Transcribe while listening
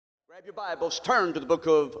Grab your Bibles, turn to the book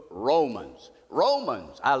of Romans.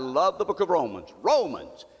 Romans, I love the book of Romans.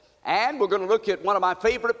 Romans. And we're going to look at one of my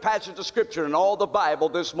favorite passages of Scripture in all the Bible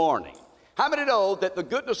this morning. How many know that the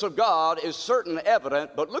goodness of God is certainly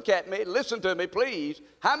evident, but look at me, listen to me, please.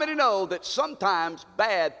 How many know that sometimes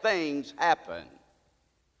bad things happen?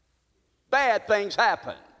 Bad things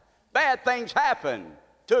happen. Bad things happen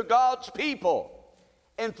to God's people.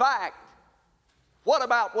 In fact, what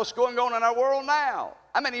about what's going on in our world now?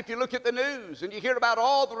 I mean, if you look at the news and you hear about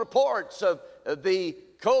all the reports of the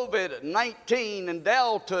COVID-19 and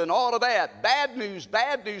Delta and all of that, bad news,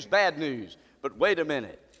 bad news, bad news. But wait a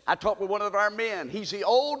minute. I talked with one of our men. He's the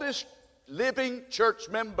oldest living church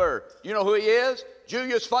member. You know who he is?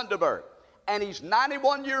 Julius Funderburk. And he's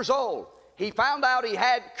 91 years old. He found out he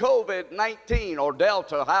had COVID-19 or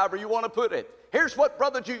Delta, however you want to put it. Here's what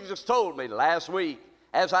Brother Jesus told me last week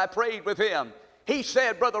as I prayed with him. He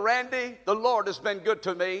said, Brother Randy, the Lord has been good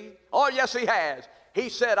to me. Oh, yes, he has. He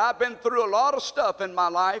said, I've been through a lot of stuff in my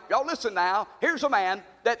life. Y'all listen now. Here's a man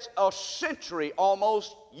that's a century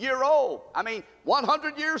almost year old. I mean,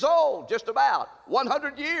 100 years old, just about.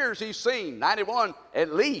 100 years he's seen, 91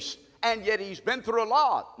 at least. And yet he's been through a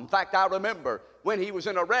lot. In fact, I remember when he was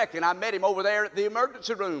in a wreck and I met him over there at the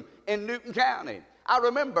emergency room in Newton County. I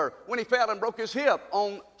remember when he fell and broke his hip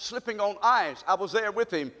on slipping on ice. I was there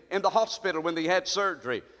with him in the hospital when he had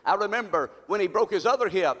surgery. I remember when he broke his other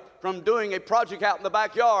hip from doing a project out in the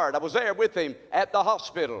backyard. I was there with him at the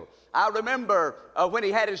hospital. I remember when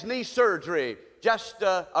he had his knee surgery just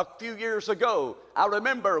a few years ago. I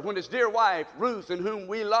remember when his dear wife, Ruth, in whom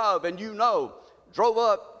we love and you know, drove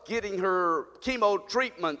up getting her chemo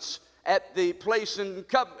treatments at the place in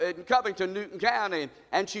Covington, Newton County,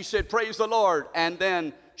 and she said, praise the Lord, and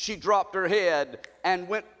then she dropped her head and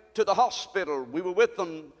went to the hospital. We were with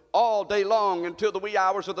them all day long until the wee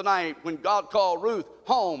hours of the night when God called Ruth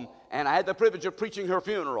home, and I had the privilege of preaching her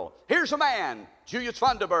funeral. Here's a man, Julius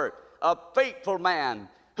Funderburk, a faithful man,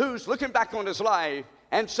 who's looking back on his life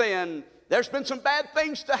and saying, there's been some bad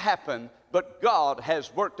things to happen, but God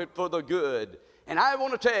has worked it for the good. And I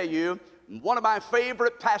want to tell you, one of my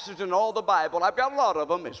favorite passages in all the Bible, I've got a lot of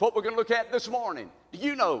them, is what we're going to look at this morning. Do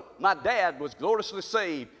you know my dad was gloriously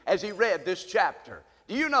saved as he read this chapter?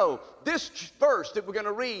 Do you know this verse that we're going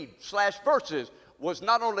to read, /verses, was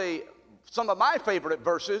not only some of my favorite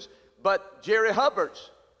verses, but Jerry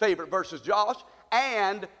Hubbard's favorite verses, Josh,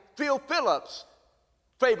 and Phil Phillips'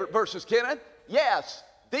 favorite verses, Kenneth. Yes,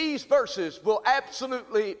 these verses will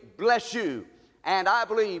absolutely bless you. And I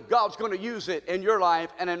believe God's going to use it in your life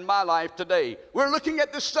and in my life today. We're looking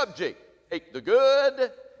at this subject. Take the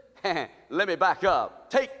good, let me back up.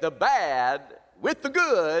 Take the bad with the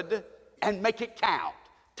good and make it count.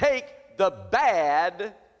 Take the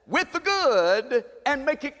bad with the good and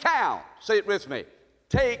make it count. Say it with me.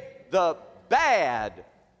 Take the bad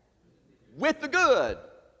with the good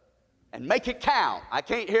and make it count. I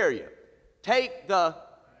can't hear you. Take the...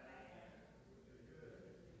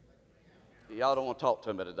 Y'all don't want to talk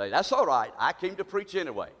to me today. That's all right. I came to preach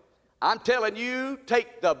anyway. I'm telling you,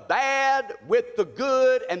 take the bad with the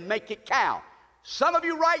good and make it count. Some of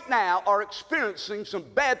you right now are experiencing some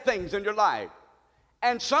bad things in your life.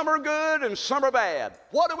 And some are good and some are bad.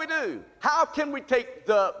 What do? How can we take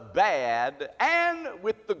the bad and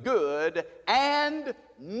with the good and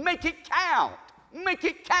make it count? Make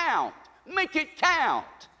it count. Make it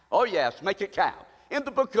count. Oh yes, make it count. In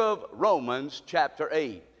the book of Romans chapter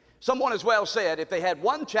 8. Someone as well said if they had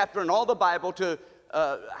one chapter in all the Bible to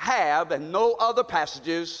have and no other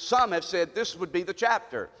passages, some have said this would be the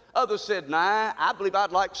chapter. Others said, nah, I believe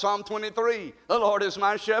I'd like Psalm 23. The Lord is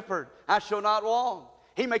my shepherd, I shall not want.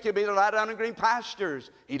 He maketh me to lie down in green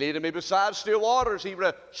pastures. He leadeth me beside still waters. He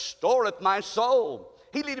restoreth my soul.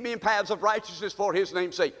 He leadeth me in paths of righteousness for his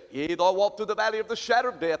name's sake. Yea, though I walk through the valley of the shadow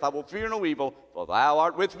of death, I will fear no evil, for thou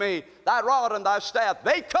art with me. Thy rod and thy staff,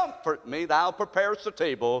 they comfort me. Thou preparest a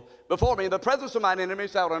table before me in the presence of mine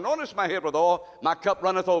enemies. Thou anointest my head with oil. My cup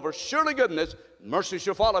runneth over. Surely goodness, mercy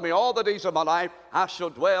shall follow me all the days of my life. I shall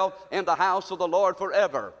dwell in the house of the Lord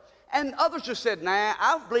forever. And others just said, nah,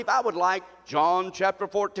 I believe I would like John chapter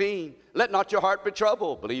 14. Let not your heart be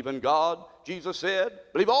troubled. Believe in God. Jesus said,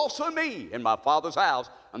 believe also in me. In my Father's house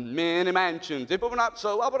are many mansions. If it were not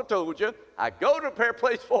so, I would have told you. I go to prepare a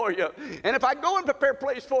place for you. And if I go and prepare a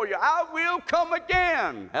place for you, I will come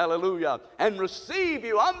again. Hallelujah. And receive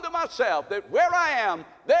you unto myself, that where I am,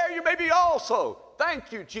 there you may be also.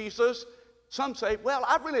 Thank you, Jesus. Some say, well,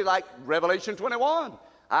 I really like Revelation 21.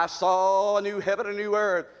 I saw a new heaven and a new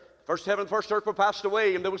earth. First heaven and first earth were passed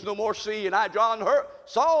away, and there was no more sea. And I, John,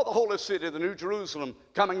 saw the holy city, the new Jerusalem,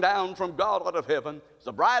 coming down from God out of heaven. It's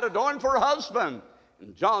the bride adorned for her husband.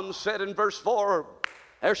 And John said in verse 4,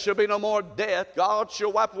 there shall be no more death. God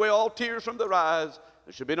shall wipe away all tears from their eyes.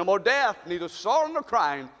 There shall be no more death, neither sorrow nor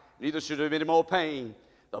crying, neither shall there be any more pain.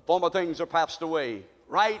 The former things are passed away.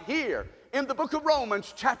 Right here in the book of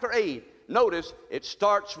Romans, chapter 8, notice it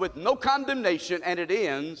starts with no condemnation and it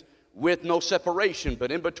ends with no separation.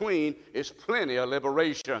 But in between is plenty of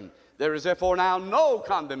liberation. There is therefore now no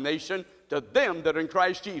condemnation to them that are in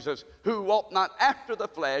Christ Jesus, who walk not after the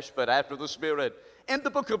flesh, but after the Spirit. In the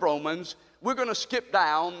book of Romans, we're going to skip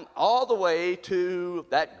down all the way to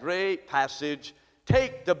that great passage,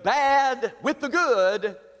 take the bad with the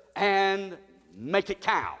good and make it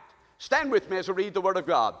count. Stand with me as I read the Word of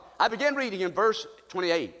God. I begin reading in verse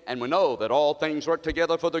 28, and we know that all things work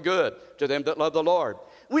together for the good to them that love the Lord.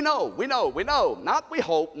 We know, not we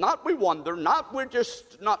hope, not we wonder, not we're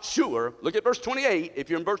just not sure. Look at verse 28. If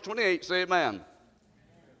you're in verse 28, say amen.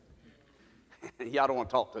 Y'all don't want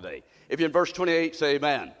to talk today. If you're in verse 28, say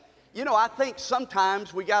amen. You know, I think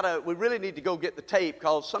sometimes we really need to go get the tape,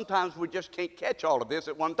 because sometimes we just can't catch all of this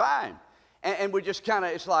at one time. And we just kind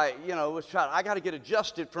of, it's like, you know, I got to get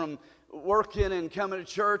adjusted from working and coming to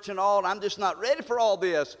church and all, and I'm just not ready for all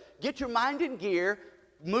this. Get your mind in gear.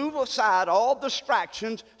 Move aside all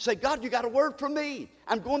distractions. Say, God, you got a word for me.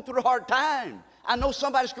 I'm going through a hard time. I know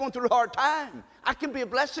somebody's going through a hard time. I can be a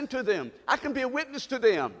blessing to them. I can be a witness to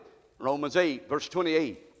them. Romans 8, verse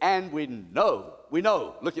 28. And we know.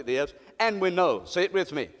 Look at this. And we know. Say it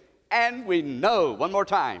with me. And we know. One more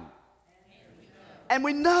time. And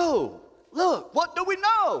we know. Look, what do we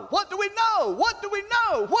know? What do we know? What do we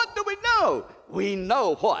know? What do we know? We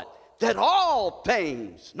know what? That all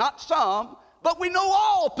things, not some, but we know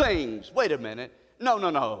all things. Wait a minute.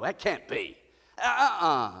 No, that can't be.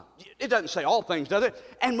 It doesn't say all things, does it?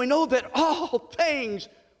 And we know that all things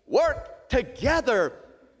work together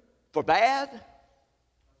for bad.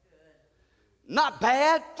 Not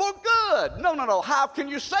bad, for good. No. How can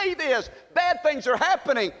you say this? Bad things are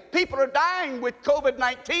happening. People are dying with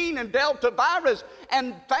COVID-19 and Delta virus,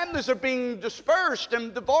 and families are being dispersed,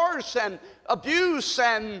 and divorce and abuse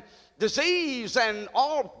and disease and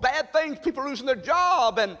all bad things. People are losing their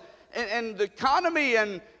job and the economy,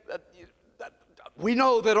 and we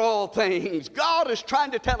know that all things. God is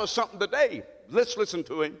trying to tell us something today. Let's listen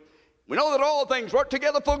to him. We know that all things work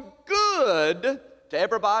together for good to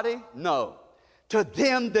everybody? No. To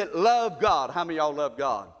them that love God. How many of y'all love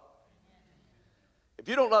God? If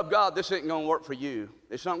you don't love God, this ain't going to work for you.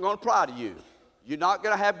 It's not going to apply to you. You're not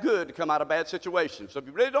going to have good to come out of bad situations. So if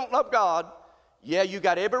you really don't love God, yeah, you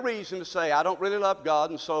got every reason to say, I don't really love God,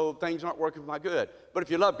 and so things aren't working for my good. But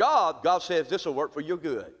if you love God, God says this will work for your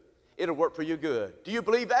good. It'll work for your good. Do you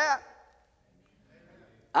believe that?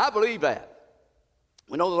 I believe that.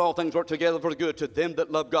 We know that all things work together for the good to them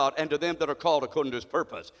that love God and to them that are called according to his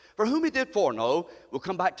purpose. For whom he did foreknow, we'll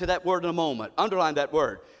come back to that word in a moment. Underline that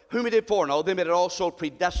word. Whom he did foreknow, them it also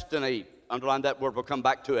predestinate. Underline that word, we'll come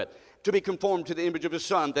back to it. To be conformed to the image of his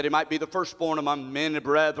Son, that he might be the firstborn among many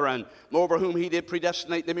brethren. Moreover, whom he did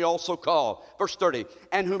predestinate, them he also called. Verse 30,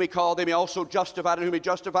 and whom he called, them he also justified, and whom he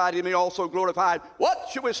justified, them he also glorified. What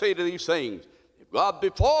shall we say to these things? If God be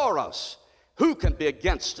for us, who can be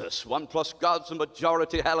against us? One plus God's the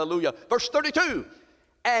majority, hallelujah. Verse 32,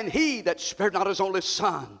 and he that spared not his only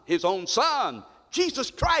Son, his own Son,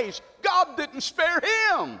 Jesus Christ, God didn't spare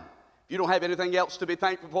him. If you don't have anything else to be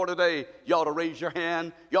thankful for today, you ought to raise your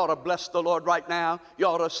hand. You ought to bless the Lord right now. You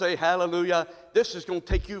ought to say hallelujah. This is going to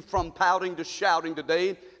take you from pouting to shouting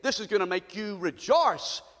today. This is going to make you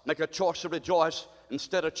rejoice. Make a choice to rejoice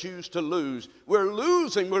instead of choose to lose. We're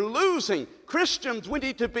losing. Christians, we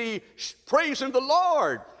need to be praising the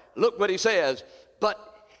Lord. Look what he says.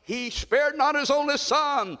 But he spared not his only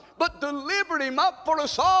Son, but delivered him up for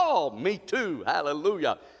us all. Me too,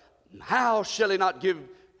 hallelujah. How shall he not give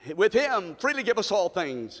with him freely give us all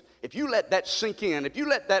things? If you let that sink in, if you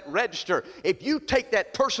let that register, if you take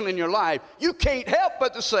that person in your life, you can't help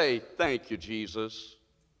but to say, thank you, Jesus.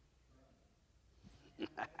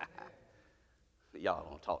 Y'all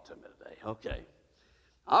don't talk to me today. Okay.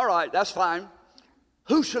 All right, that's fine.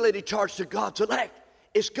 Who shall lay charge to God's elect?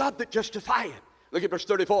 It's God that justifieth. Look at verse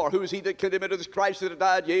 34. Who is he that condemned? It is Christ that hath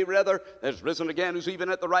died, yea, rather, that is risen again, who's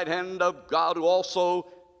even at the right hand of God, who also,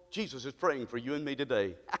 Jesus is praying for you and me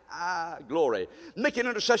today. Glory. Making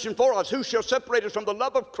intercession for us. Who shall separate us from the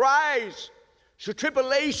love of Christ? Shall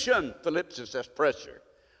tribulation, Philippians, that's pressure,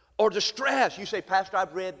 or distress? You say, Pastor,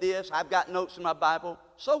 I've read this. I've got notes in my Bible.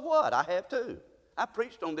 So what? I have too. I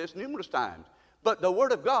preached on this numerous times. But the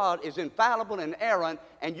Word of God is infallible and inerrant,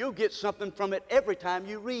 and you'll get something from it every time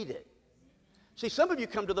you read it. See, some of you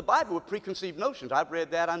come to the Bible with preconceived notions. I've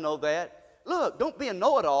read that. I know that. Look, don't be a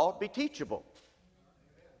know-it-all. Be teachable.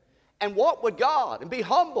 and walk with God and be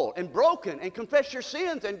humble and broken and confess your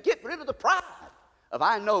sins and get rid of the pride of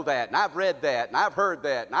I know that and I've read that and I've heard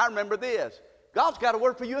that and I remember this. God's got a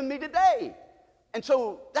word for you and me today. And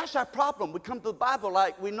so that's our problem. We come to the Bible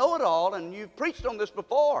like we know it all, and you've preached on this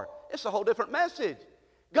before. It's a whole different message.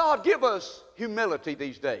 God, give us humility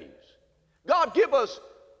these days. God, give us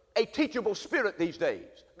a teachable spirit these days.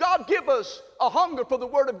 God, give us a hunger for the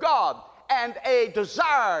Word of God and a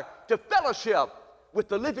desire to fellowship with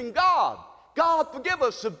the living God. God, forgive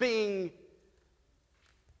us of being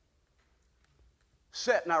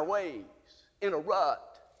set in our ways, in a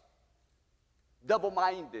rut,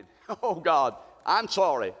 double-minded. Oh, God, I'm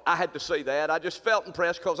sorry I had to say that. I just felt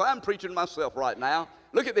impressed because I'm preaching myself right now.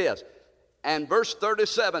 Look at this. And verse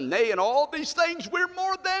 37, nay, in all these things we're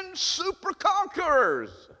more than super conquerors.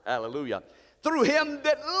 Hallelujah. Through him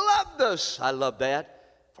that loved us. I love that.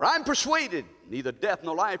 For I'm persuaded neither death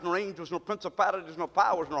nor life nor angels nor principalities nor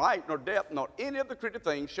powers nor height nor depth nor any of the created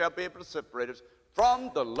things shall be able to separate us from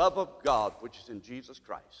the love of God which is in Jesus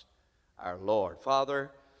Christ our Lord. Father,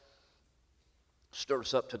 stir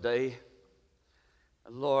us up today.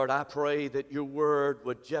 Lord, I pray that your word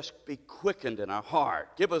would just be quickened in our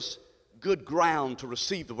heart. Give us good ground to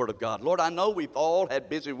receive the word of God. Lord, I know we've all had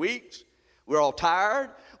busy weeks. We're all tired.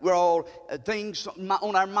 We're all things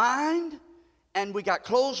on our mind. And we got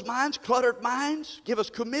closed minds, cluttered minds. Give us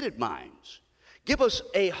committed minds. Give us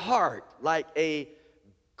a heart like a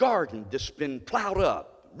garden that's been plowed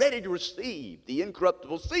up, ready to receive the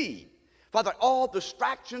incorruptible seed. Father, all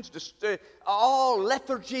distractions, all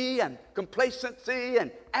lethargy and complacency and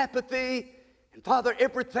apathy, and Father,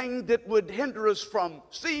 everything that would hinder us from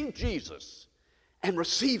seeing Jesus and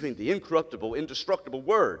receiving the incorruptible, indestructible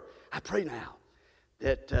word, I pray now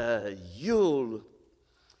that you'll,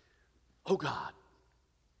 oh God,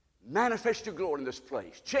 manifest your glory in this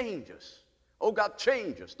place. Change us. Oh God,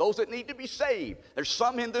 change us. Those that need to be saved. There's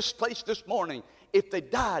some in this place this morning. If they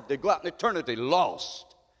died, they go out in eternity lost.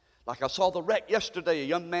 Like I saw the wreck yesterday, a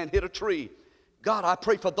young man hit a tree. God, I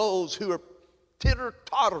pray for those who are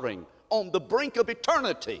titter-tottering on the brink of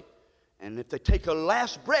eternity. And if they take a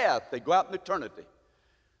last breath, they go out in eternity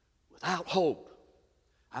without hope.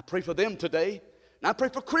 I pray for them today. And I pray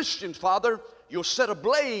for Christians, Father, you'll set a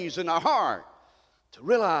blaze in our heart to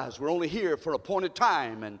realize we're only here for an appointed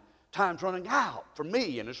time, and time's running out for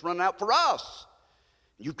me, and it's running out for us.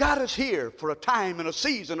 You've got us here for a time and a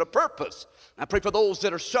season, a purpose. I pray for those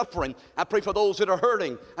that are suffering. I pray for those that are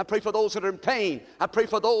hurting. I pray for those that are in pain. I pray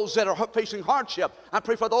for those that are facing hardship. I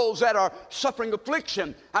pray for those that are suffering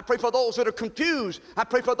affliction. I pray for those that are confused. I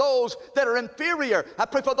pray for those that are inferior. I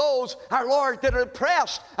pray for those, our Lord, that are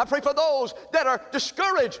oppressed. I pray for those that are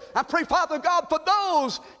discouraged. I pray, Father God, for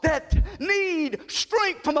those that need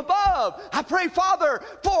strength from above. I pray, Father,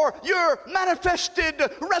 for your manifested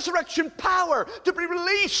resurrection power to be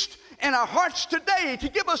released in our hearts today, to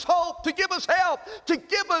give us hope, to give us help, to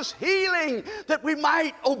give us healing, that we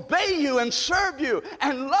might obey you and serve you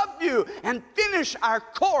and love you and finish our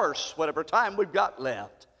course, whatever time we've got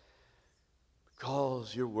left,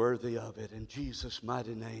 because you're worthy of it. In Jesus'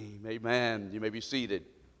 mighty name, amen. You may be seated.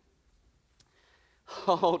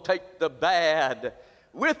 Oh, take the bad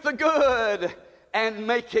with the good and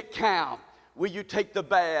make it count. Will you take the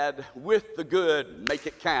bad with the good, make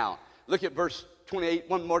it count? Look at verse 28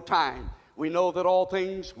 one more time. We know that all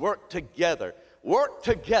things work together. Work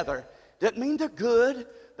together. Doesn't mean they're good.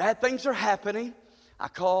 Bad things are happening. I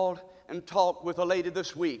called and talked with a lady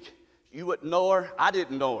this week. You wouldn't know her. I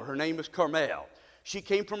didn't know her. Her name is Carmel. She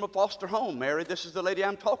came from a foster home, Mary. This is the lady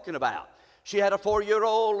I'm talking about. She had a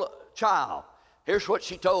 4-year-old child. Here's what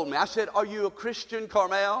she told me. I said, are you a Christian,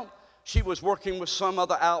 Carmel? She was working with some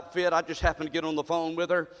other outfit. I just happened to get on the phone with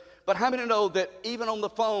her. But how many know that even on the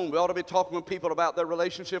phone, we ought to be talking with people about their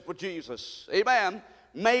relationship with Jesus? Amen.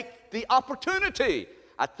 Make the opportunity.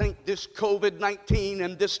 I think this COVID-19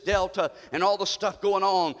 and this Delta and all the stuff going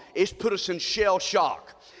on, it's put us in shell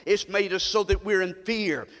shock. It's made us so that we're in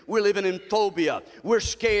fear. We're living in phobia. We're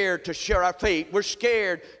scared to share our faith. We're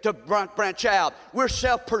scared to branch out. We're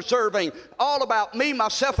self-preserving. All about me,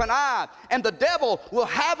 myself, and I. And the devil will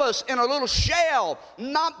have us in a little shell,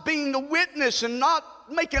 not being the witness and not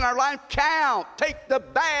making our life count. Take the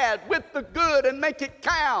bad with the good and make it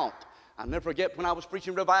count. I'll never forget when I was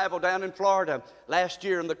preaching revival down in Florida last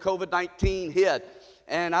year and the COVID-19 hit.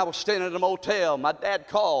 And I was staying at a motel. My dad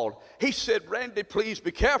called. He said, Randy, please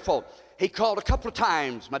be careful. He called a couple of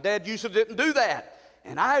times. My dad usually didn't do that.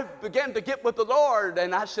 And I began to get with the Lord.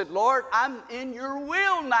 And I said, Lord, I'm in your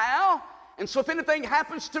will now. And so if anything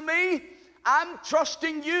happens to me, I'm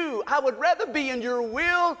trusting you. I would rather be in your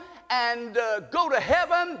will and go to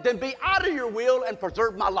heaven than be out of your will and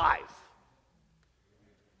preserve my life.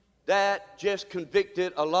 That just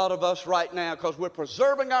convicted a lot of us right now because we're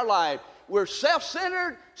preserving our life. We're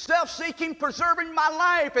self-centered, self-seeking, preserving my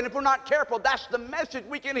life. And if we're not careful, that's the message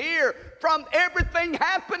we can hear from everything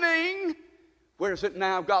happening. Where is it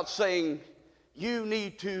now? God's saying, you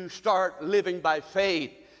need to start living by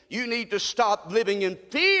faith. You need to stop living in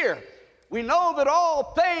fear. We know that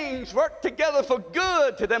all things work together for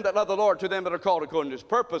good to them that love the Lord, to them that are called according to his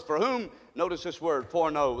purpose. For whom, notice this word,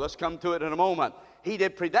 foreknow. Let's come to it in a moment. He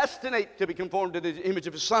did predestinate to be conformed to the image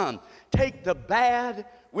of his Son. Take the bad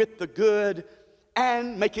with the good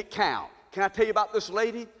and make it count. Can I tell you about this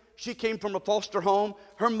lady? She came from a foster home.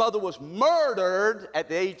 Her mother was murdered at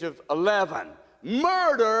the age of 11.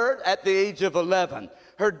 Murdered at the age of 11.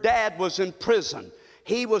 Her dad was in prison.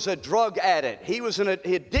 He was a drug addict. He was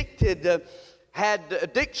addicted, had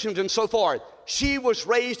addictions and so forth. She was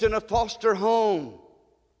raised in a foster home.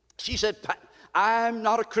 She said, I'm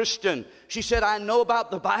not a Christian. She said, I know about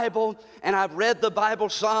the Bible, and I've read the Bible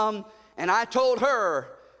some. And I told her,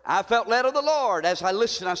 I felt led of the Lord as I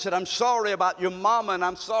listened. I said, I'm sorry about your mama, and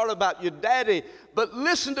I'm sorry about your daddy. But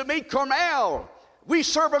listen to me, Cornell. We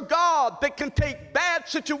serve a God that can take bad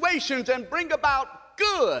situations and bring about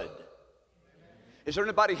good. Is there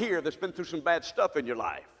anybody here that's been through some bad stuff in your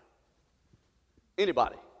life?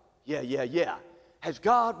 Anybody? Yeah. Has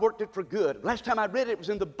God worked it for good? Last time I read it was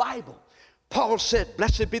in the Bible. Paul said,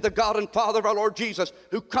 blessed be the God and Father of our Lord Jesus,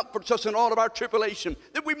 who comforts us in all of our tribulation,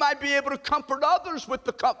 that we might be able to comfort others with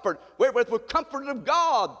the comfort wherewith we're comforted of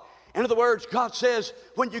God. In other words, God says,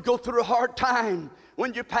 when you go through a hard time,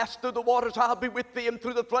 when you pass through the waters, I'll be with thee, and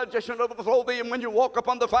through the floods I shall overflow thee, and when you walk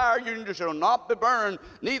upon the fire, you shall not be burned,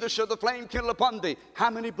 neither shall the flame kindle upon thee. How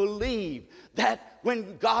many believe that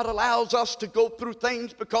when God allows us to go through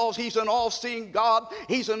things because he's an all-seeing God,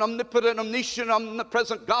 he's an omnipotent, omniscient,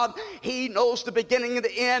 omnipresent God, he knows the beginning and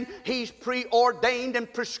the end, he's preordained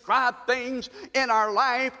and prescribed things in our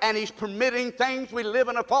life, and he's permitting things. We live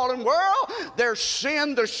in a fallen world. There's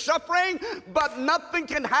sin, there's suffering, but nothing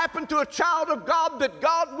can happen to a child of God that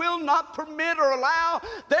God will not permit or allow.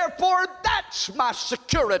 Therefore, that's my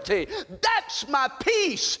security. That's my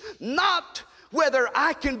peace. Not whether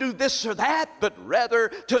I can do this or that, but rather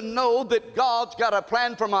to know that God's got a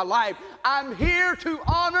plan for my life. I'm here to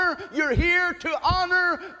honor, you're here to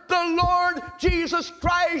honor the Lord Jesus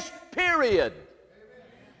Christ, period.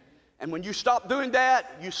 And when you stop doing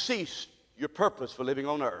that, you cease your purpose for living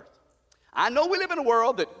on earth. I know we live in a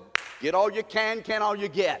world that get all you can all you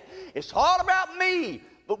get. It's all about me,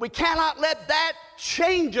 but we cannot let that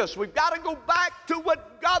change us. We've got to go back to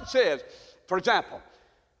what God says. For example,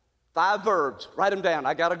 5 verbs. Write them down.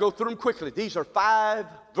 I got to go through them quickly. These are 5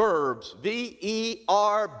 verbs,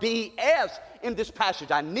 V-E-R-B-S, in this passage.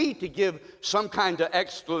 I need to give some kind of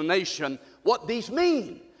explanation what these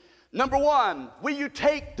mean. Number 1, will you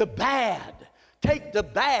take the bad? Take the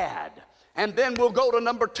bad. And then we'll go to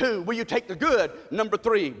number 2, will you take the good? Number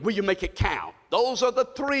 3, will you make it count? Those are the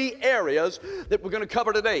 3 areas that we're going to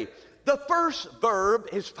cover today. The first verb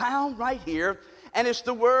is found right here, and it's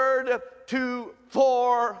the word to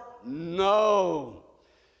foreknow.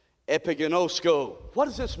 Epigenosko. What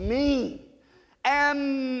does this mean?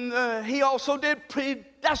 And he also did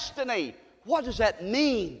predestinate. What does that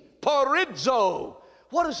mean? Porizo.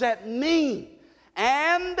 What does that mean?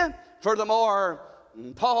 And furthermore,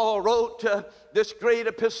 Paul wrote this great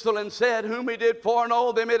epistle and said, whom he did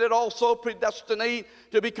foreknow, them he did also predestinate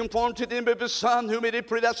to be conformed to the image of his Son. Whom he did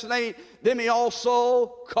predestinate, them he also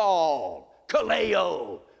called.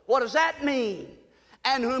 Kaleo. What does that mean?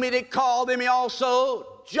 And whom he did call, them he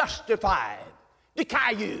also justified.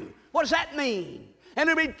 Dikayu. What does that mean? And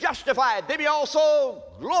whom he justified, them he also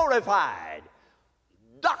glorified.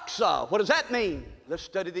 Doxa. What does that mean? Let's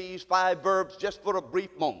study these 5 verbs just for a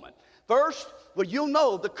brief moment. First, well, you'll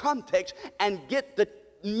know the context and get the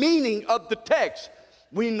meaning of the text.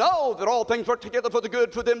 We know that all things work together for the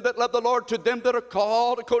good for them that love the Lord, to them that are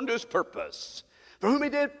called according to his purpose. For whom he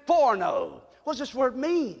did foreknow. What does this word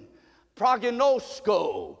mean?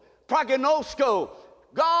 Prognosko. Prognosko.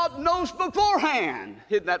 God knows beforehand.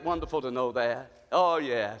 Isn't that wonderful to know that? Oh,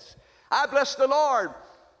 yes. I bless the Lord.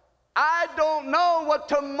 I don't know what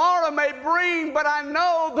tomorrow may bring, but I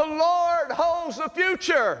know the Lord holds the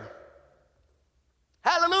future.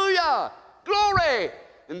 Hallelujah. Glory.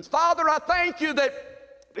 And Father, I thank you that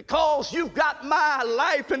because you've got my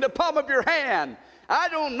life in the palm of your hand. I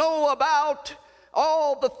don't know about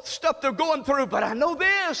all the stuff they're going through, but I know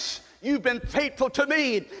this. You've been faithful to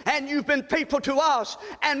me, and you've been faithful to us.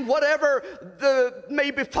 And whatever may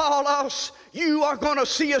befall us, you are going to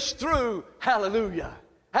see us through. Hallelujah.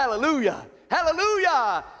 Hallelujah.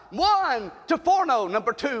 Hallelujah. One, to foreknow.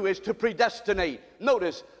 Number two is to predestinate.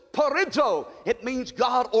 Notice, parizo, it means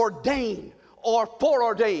God ordained or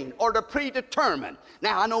foreordained or to predetermine.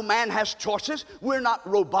 Now, I know man has choices. We're not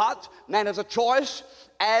robots. Man has a choice.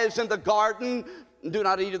 As in the garden, do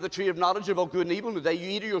not eat of the tree of knowledge of both good and evil. The day you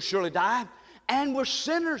eat it, you'll surely die. And we're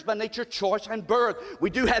sinners by nature, choice, and birth. We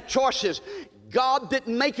do have choices. God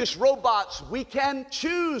didn't make us robots. We can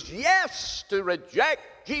choose, yes, to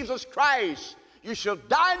reject Jesus Christ. You shall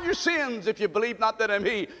die in your sins if you believe not that I am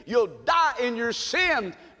He. You'll die in your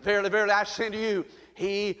sins. Verily, verily, I say unto you,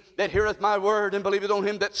 he that heareth my word and believeth on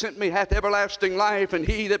him that sent me hath everlasting life, and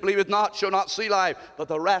he that believeth not shall not see life, but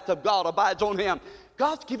the wrath of God abides on him.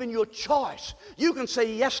 God's given you a choice. You can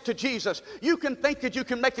say yes to Jesus. You can think that you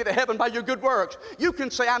can make it to heaven by your good works. You can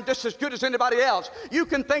say, I'm just as good as anybody else. You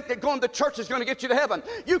can think that going to church is going to get you to heaven.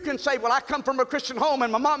 You can say, well, I come from a Christian home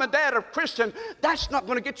and my mom and dad are Christian. That's not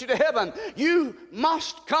going to get you to heaven. You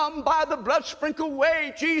must come by the blood-sprinkled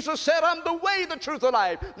way. Jesus said, I'm the way, the truth, and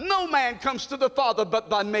life. No man comes to the Father but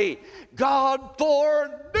by me. God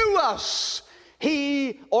foreknew us.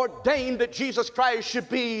 He ordained that Jesus Christ should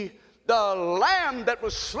be the Lamb that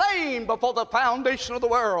was slain before the foundation of the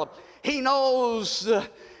world. He knows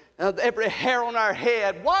every hair on our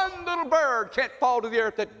head. One little bird can't fall to the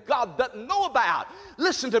earth that God doesn't know about.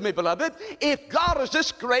 Listen to me, beloved. If God is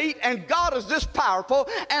this great and God is this powerful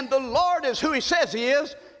and the Lord is who He says He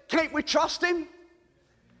is, can't we trust Him?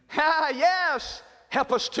 Yes.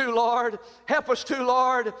 Help us too, Lord. Help us too,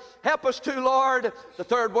 Lord. Help us too, Lord. The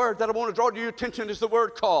third word that I want to draw to your attention is the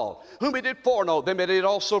word call. Whom He did foreknow, them He did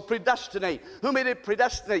also predestinate. Whom He did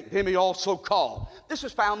predestinate, them He also called. This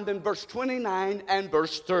is found in verse 29 and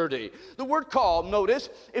verse 30. The word call, notice,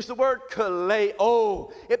 is the word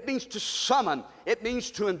kaleo. It means to summon. It means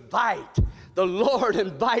to invite. The Lord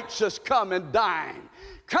invites us, come and dine.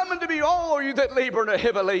 Come unto me, all you that labor and are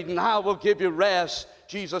heavy laden, I will give you rest.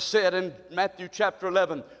 Jesus said in Matthew chapter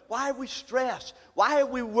 11, why are we stressed? Why are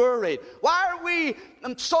we worried? Why are we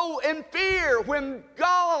so in fear when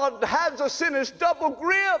God has us in His double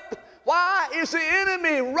grip? Why is the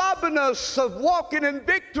enemy robbing us of walking in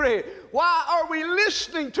victory? Why are we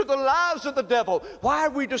listening to the lies of the devil? Why are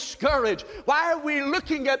we discouraged? Why are we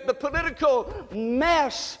looking at the political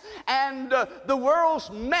mess and the world's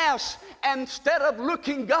mess instead of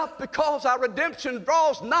looking up because our redemption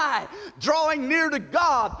draws nigh, drawing near to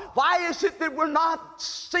God? Why is it that we're not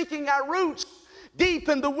sinking our roots deep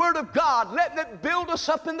in the Word of God, letting it build us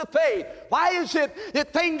up in the faith? Why is it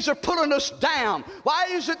that things are pulling us down? Why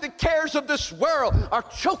is it the cares of this world are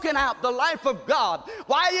choking out the life of God?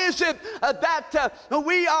 Why is it that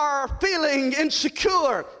we are feeling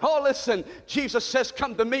insecure? Oh, listen, Jesus says,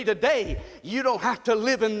 come to me today. You don't have to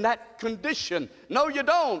live in that condition. No, you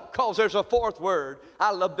don't, because there's a fourth word.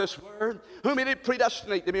 I love this word. Whom He did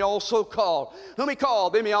predestinate, them He also called. Whom He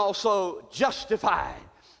called, them He also justified.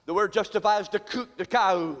 The word justify is the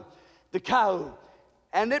cow.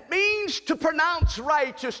 And it means to pronounce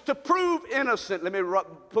righteous, to prove innocent. Let me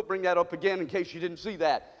bring that up again in case you didn't see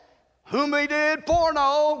that. Whom He did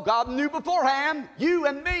foreknow, God knew beforehand, you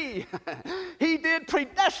and me. He did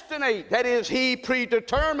predestinate, that is, He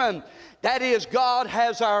predetermined. That is, God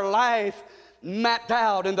has our life mapped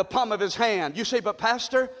out in the palm of His hand. You say, but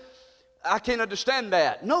Pastor, I can't understand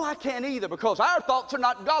that. No, I can't either, because our thoughts are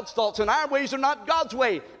not God's thoughts and our ways are not God's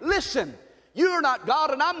way. Listen, you're not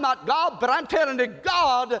God and I'm not God, but I'm telling you,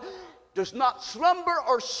 God does not slumber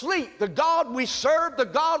or sleep. The God we serve, the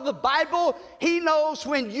God of the Bible, He knows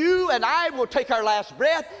when you and I will take our last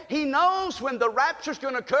breath. He knows when the rapture's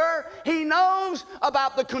going to occur. He knows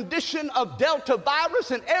about the condition of Delta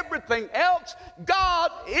virus and everything else.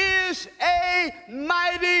 God is a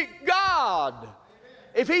mighty God.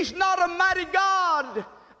 If He's not a mighty God,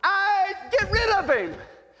 I'd get rid of Him.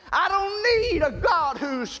 I don't need a God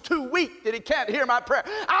who's too weak that He can't hear my prayer.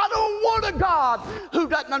 I don't want a God who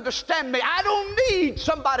doesn't understand me. I don't need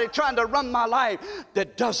somebody trying to run my life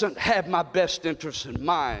that doesn't have my best interests in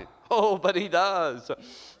mind. Oh, but He does.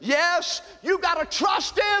 Yes, you got to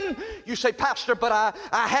trust Him. You say, Pastor, but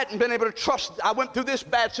I hadn't been able to trust. I went through this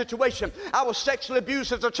bad situation. I was sexually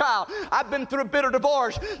abused as a child. I've been through a bitter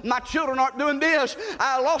divorce. My children aren't doing this.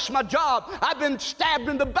 I lost my job. I've been stabbed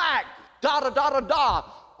in the back. Da, da, da, da, da.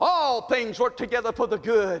 All things work together for the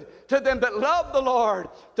good to them that love the Lord,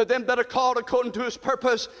 to them that are called according to his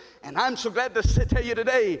purpose. And I'm so glad to tell you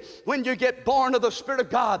today, when you get born of the Spirit of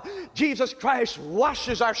God, Jesus Christ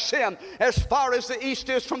washes our sin as far as the east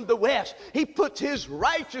is from the west. He puts his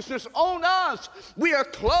righteousness on us. We are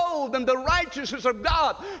clothed in the righteousness of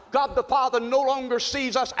God. God the Father no longer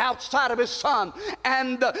sees us outside of his Son,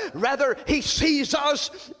 and rather he sees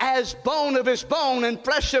us as bone of his bone and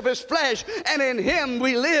flesh of his flesh, and in him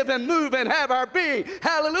we live and move and have our being.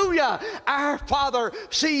 Hallelujah. Our Father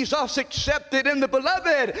sees us accepted in the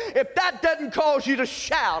Beloved. If that doesn't cause you to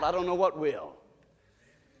shout, I don't know what will.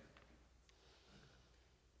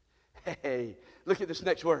 Hey, look at this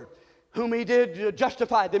next word. Whom he did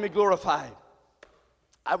justify, them he glorified.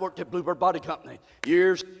 I worked at Bluebird Body Company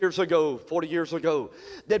years ago, 40 years ago.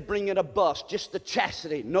 They'd bring in a bus, just the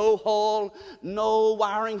chassis, no hull, no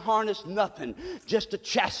wiring harness, nothing, just a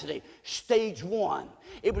chassis, stage 1.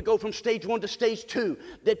 It would go from stage 1 to stage 2.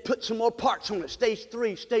 They'd put some more parts on it, stage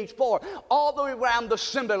 3, stage 4, all the way around the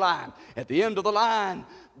assembly line. At the end of the line,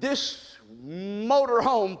 this motor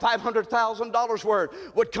home, $500,000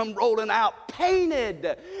 worth, would come rolling out,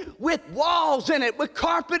 painted, with walls in it, with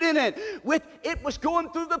carpet in it, it was going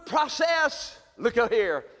through the process. Look up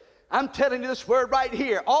here. I'm telling you this word right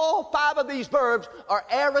here. All 5 of these verbs are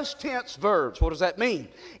aorist tense verbs. What does that mean?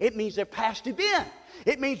 It means they're past event.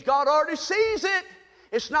 It means God already sees it.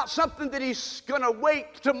 It's not something that he's going to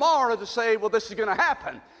wait tomorrow to say, well, this is going to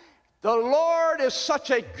happen. The Lord is such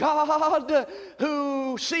a God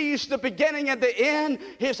who sees the beginning and the end.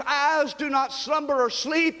 His eyes do not slumber or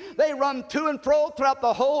sleep. They run to and fro throughout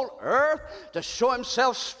the whole earth to show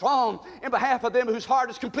himself strong in behalf of them whose heart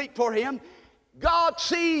is complete for him. God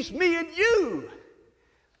sees me and you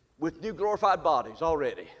with new glorified bodies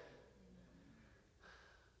already.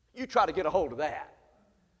 You try to get a hold of that.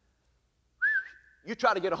 You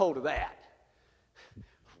try to get a hold of that.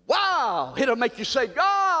 Wow, it'll make you say,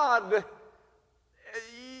 God,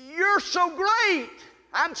 you're so great.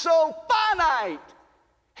 I'm so finite.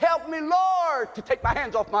 Help me, Lord, to take my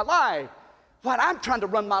hands off my life. But I'm trying to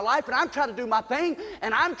run my life, and I'm trying to do my thing,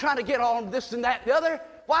 and I'm trying to get on this and that and the other.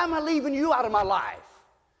 Why am I leaving you out of my life?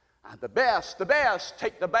 The best,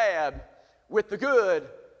 take the bad with the good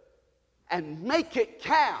and make it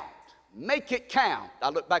count. Make it count. I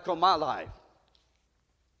look back on my life.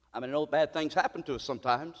 I mean, I know bad things happen to us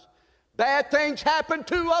sometimes. Bad things happen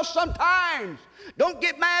to us sometimes. Don't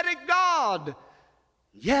get mad at God.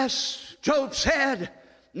 Yes, Job said,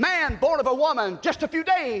 man born of a woman, just a few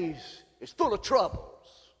days, is full of troubles.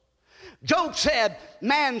 Job said,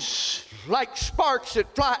 man's like sparks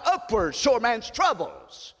that fly upwards, so are man's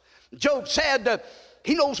troubles. Job said,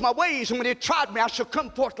 he knows my ways, and when he tried me, I shall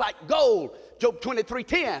come forth like gold. Job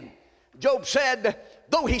 23:10. Job said,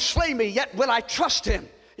 though he slay me, yet will I trust him.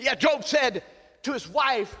 Yeah, Job said to his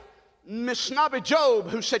wife, Miss Snobby Job,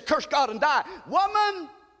 who said, curse God and die. Woman,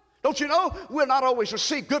 don't you know, we'll not always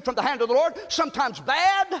receive good from the hand of the Lord, sometimes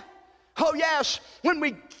bad. Oh yes, when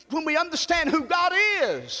we understand who God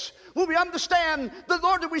is, when we understand the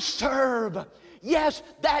Lord that we serve, yes,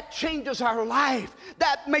 that changes our life.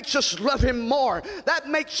 That makes us love him more. That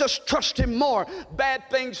makes us trust him more. Bad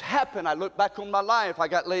things happen. I look back on my life. I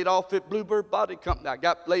got laid off at Bluebird Body Company. I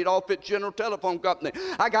got laid off at General Telephone Company.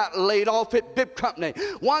 I got laid off at Bib Company.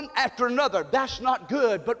 One after another. That's not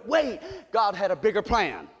good. But wait, God had a bigger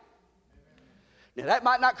plan. Now, that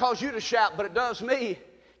might not cause you to shout, but it does me.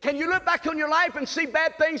 Can you look back on your life and see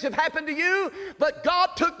bad things have happened to you? But God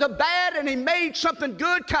took the bad and he made something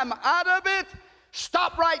good come out of it.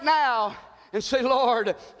 Stop right now and say,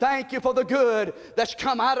 Lord, thank you for the good that's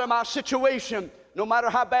come out of my situation. No matter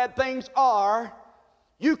how bad things are,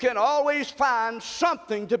 you can always find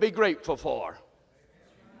something to be grateful for.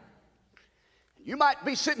 You might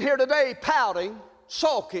be sitting here today pouting,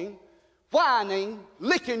 sulking, whining,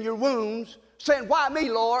 licking your wounds, saying, why me,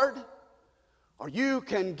 Lord? Or you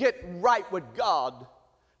can get right with God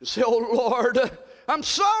and say, oh, Lord, I'm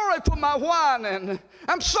sorry for my whining.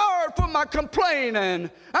 I'm sorry for my complaining.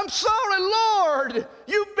 I'm sorry, Lord.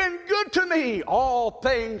 You've been good to me. All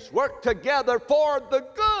things work together for the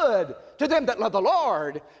good to them that love the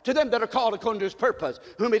Lord, to them that are called according to his purpose.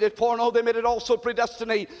 Whom he did foreknow, them he did also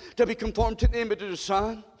predestinate to be conformed to the image of his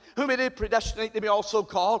Son. Whom he did predestinate, them he also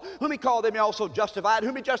called. Whom he called, them he also justified.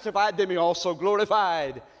 Whom he justified, them he also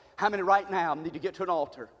glorified. How many right now need to get to an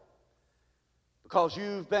altar? Because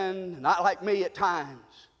you've been not like me at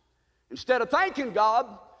times. Instead of thanking God,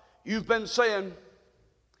 you've been saying,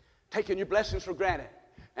 taking your blessings for granted.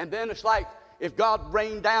 And then it's like if God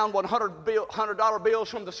rained down $100 bills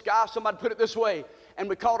from the sky, somebody put it this way, and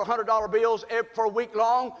we caught $100 bills for a week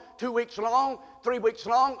long, 2 weeks long, 3 weeks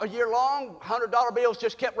long, a year long. $100 bills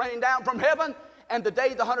just kept raining down from heaven. And the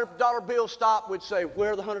day the $100 bills stopped, we'd say,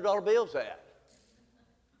 where are the $100 bills at?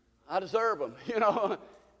 I deserve them, you know.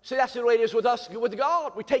 See, that's the way it is with us, with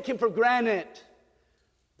God. We take Him for granted.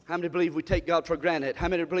 How many believe we take God for granted? How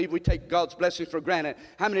many believe we take God's blessings for granted?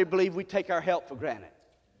 How many believe we take our help for granted?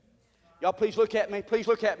 Y'all, please look at me. Please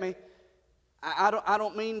look at me. I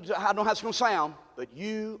don't know how it's going to sound, but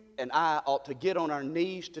you and I ought to get on our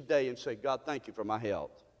knees today and say, God, thank you for my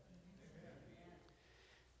health.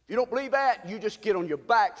 If you don't believe that, you just get on your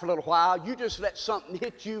back for a little while. You just let something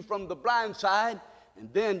hit you from the blind side,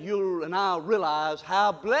 and then you and I realize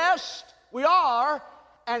how blessed we are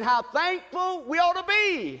and how thankful we ought to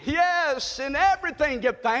be. Yes, in everything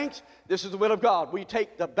give thanks. This is the will of God. Will you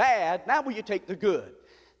take the bad? Now will you take the good?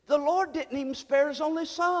 The Lord didn't even spare His only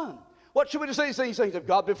Son. What should we say these things? If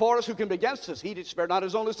God before us, who can be against us? He did spare not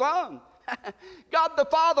His only Son. God the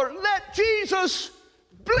Father let Jesus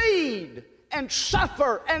bleed and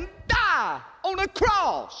suffer and die on a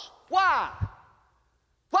cross. Why?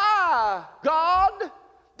 Why, God,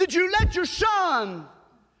 did you let your Son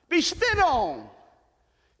be spit on,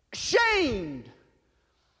 shamed,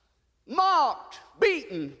 mocked,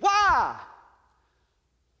 beaten? Why?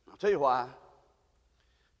 I'll tell you why.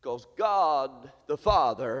 Because God the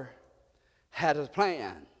Father had a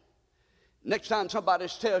plan. Next time somebody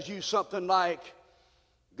tells you something like,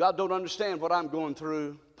 God don't understand what I'm going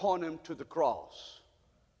through, point him to the cross.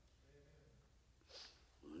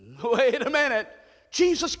 Wait a minute.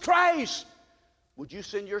 Jesus Christ, would you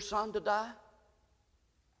send your Son to die?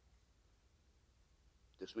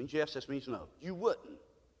 This means yes, this means no. You wouldn't.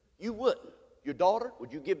 You wouldn't. Your daughter,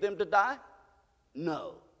 would you give them to die?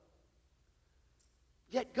 No.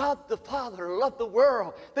 Yet God the Father loved the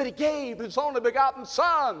world that He gave His only begotten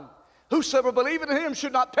Son. Whosoever believeth in Him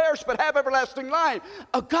should not perish but have everlasting life.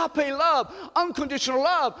 Agape love, unconditional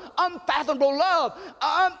love, unfathomable love,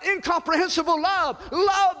 incomprehensible love.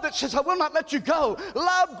 Love that says, I will not let you go.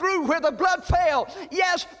 Love grew where the blood fell.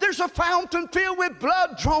 Yes, there's a fountain filled with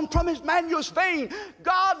blood drawn from Emmanuel's vein.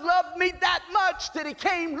 God loved me that much that He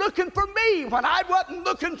came looking for me when I wasn't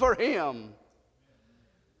looking for Him.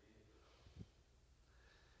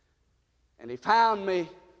 And He found me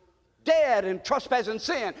dead in trespass and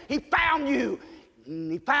sin. He found you.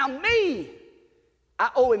 He found me. I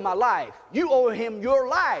owe Him my life. You owe Him your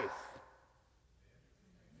life.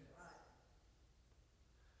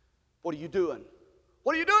 What are you doing?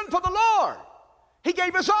 What are you doing for the Lord? He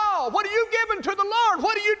gave us all. What are you giving to the Lord?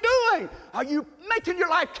 What are you doing? Are you making your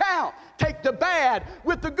life count? Take the bad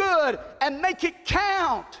with the good and make it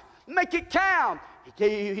count. Make it count.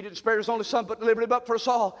 He didn't spare His only Son, but delivered Him up for us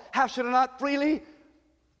all. How should I not freely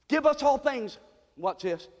give us all things? Watch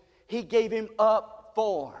this. He gave Him up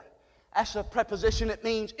for. That's a preposition that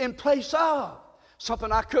means in place of.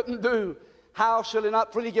 Something I couldn't do. How shall He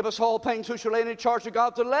not freely give us all things? Who shall lay in charge of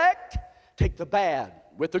God's elect? Take the bad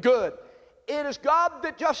with the good. It is God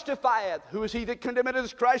that justifieth. Who is He that condemneth? It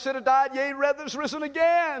is Christ that hath died, yea, rather is risen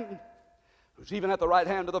again. Who's even at the right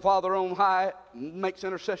hand of the Father on high, makes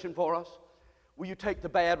intercession for us. Will you take the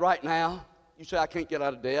bad right now? You say, I can't get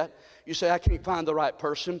out of debt. You say, I can't find the right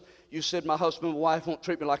person. You said, my husband and wife won't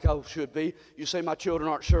treat me like I should be. You say, my children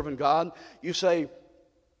aren't serving God. You say,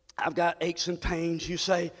 I've got aches and pains. You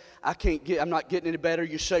say, I'm not getting any better.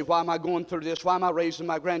 You say, why am I going through this? Why am I raising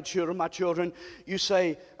my grandchildren, my children? You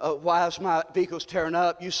say, why is my vehicles tearing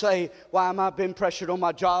up? You say, why am I being pressured on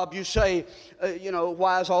my job? You say,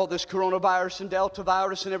 why is all this coronavirus and Delta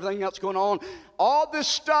virus and everything else going on? All this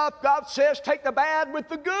stuff, God says, take the bad with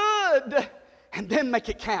the good and then make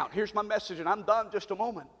it count. Here's my message, and I'm done just a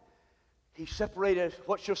moment. He separated,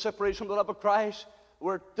 what shall separate us from the love of Christ?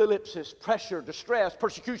 Word ellipsis, pressure, distress,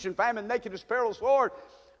 persecution, famine, nakedness, peril, sword.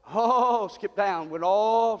 Oh, skip down.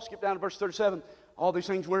 Skip down to verse 37. All these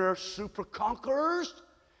things we're super conquerors.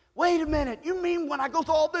 Wait a minute. You mean when I go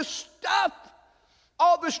through all this stuff,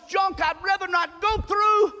 all this junk I'd rather not go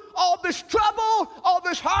through, all this trouble, all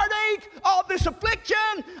this heartache, all this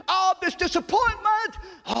affliction, all this disappointment,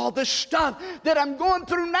 all this stuff that I'm going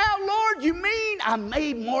through now, Lord, you mean I'm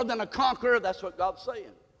made more than a conqueror? That's what God's saying.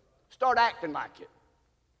 Start acting like it.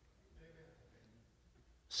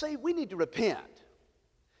 See, we need to repent.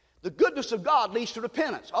 The goodness of God leads to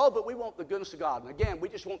repentance. Oh, but we want the goodness of God. And again, we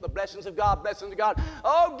just want the blessings of God, blessings of God.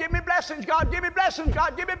 Oh, give me blessings, God, give me blessings,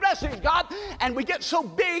 God, give me blessings, God. And we get so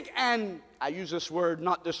big, and I use this word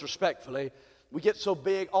not disrespectfully, we get so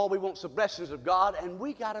big, all we want is the blessings of God, and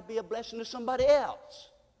we got to be a blessing to somebody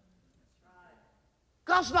else.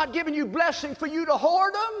 God's not giving you blessings for you to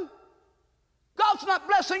hoard them. God's not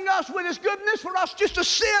blessing us with His goodness for us just to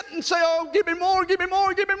sit and say, oh, give me more, give me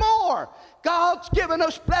more, give me more. God's given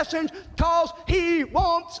us blessings because He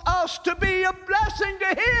wants us to be a blessing to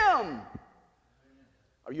Him.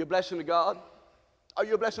 Are you a blessing to God? Are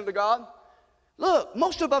you a blessing to God? Look,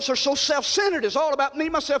 most of us are so self-centered. It's all about me,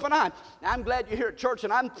 myself, and I. Now, I'm glad you're here at church,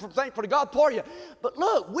 and I'm thankful to God for you. But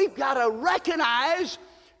look, we've got to recognize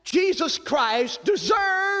Jesus Christ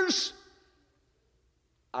deserves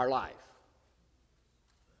our life.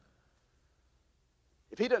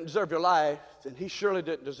 If He doesn't deserve your life, then He surely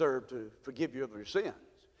didn't deserve to forgive you of your sins.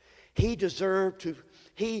 He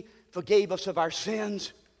forgave us of our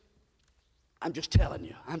sins. I'm just telling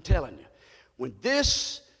you, when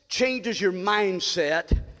this changes your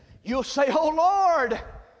mindset, you'll say, oh Lord,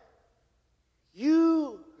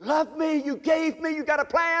 you love me, you gave me, you got a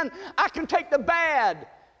plan, I can take the bad.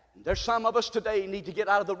 There's some of us today need to get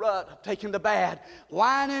out of the rut of taking the bad,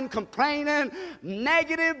 whining, complaining,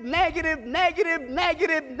 negative.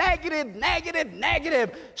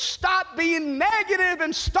 Stop being negative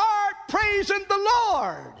and start praising the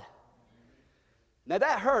Lord. Now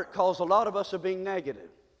that hurt because a lot of us are being negative.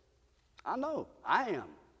 I know, I am.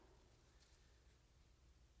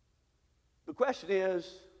 The question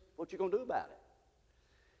is, what you going to do about it?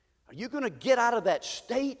 Are you going to get out of that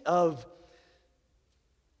state of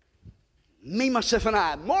me, myself, and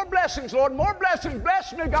I? More blessings, Lord, more blessings.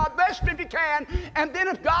 Bless me, God, bless me if you can. And then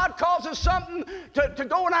if God causes something to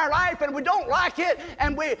go in our life and we don't like it,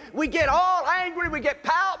 and we get all angry, we get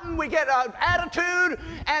pouting, we get an attitude,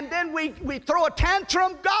 and then we throw a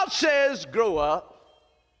tantrum, God says, grow up.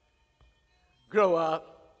 Grow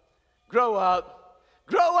up. Grow up.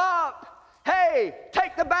 Grow up. Hey,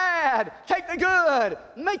 take the bad, take the good,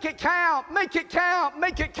 make it count, make it count,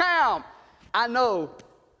 make it count. I know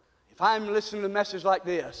if I'm listening to a message like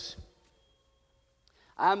this,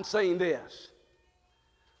 I'm saying this,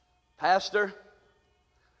 Pastor,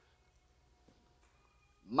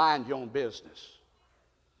 mind your own business.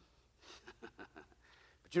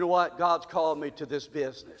 But you know what? God's called me to this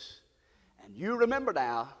business. And you remember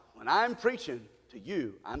now, when I'm preaching to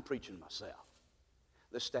you, I'm preaching to myself.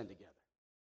 Let's stand together.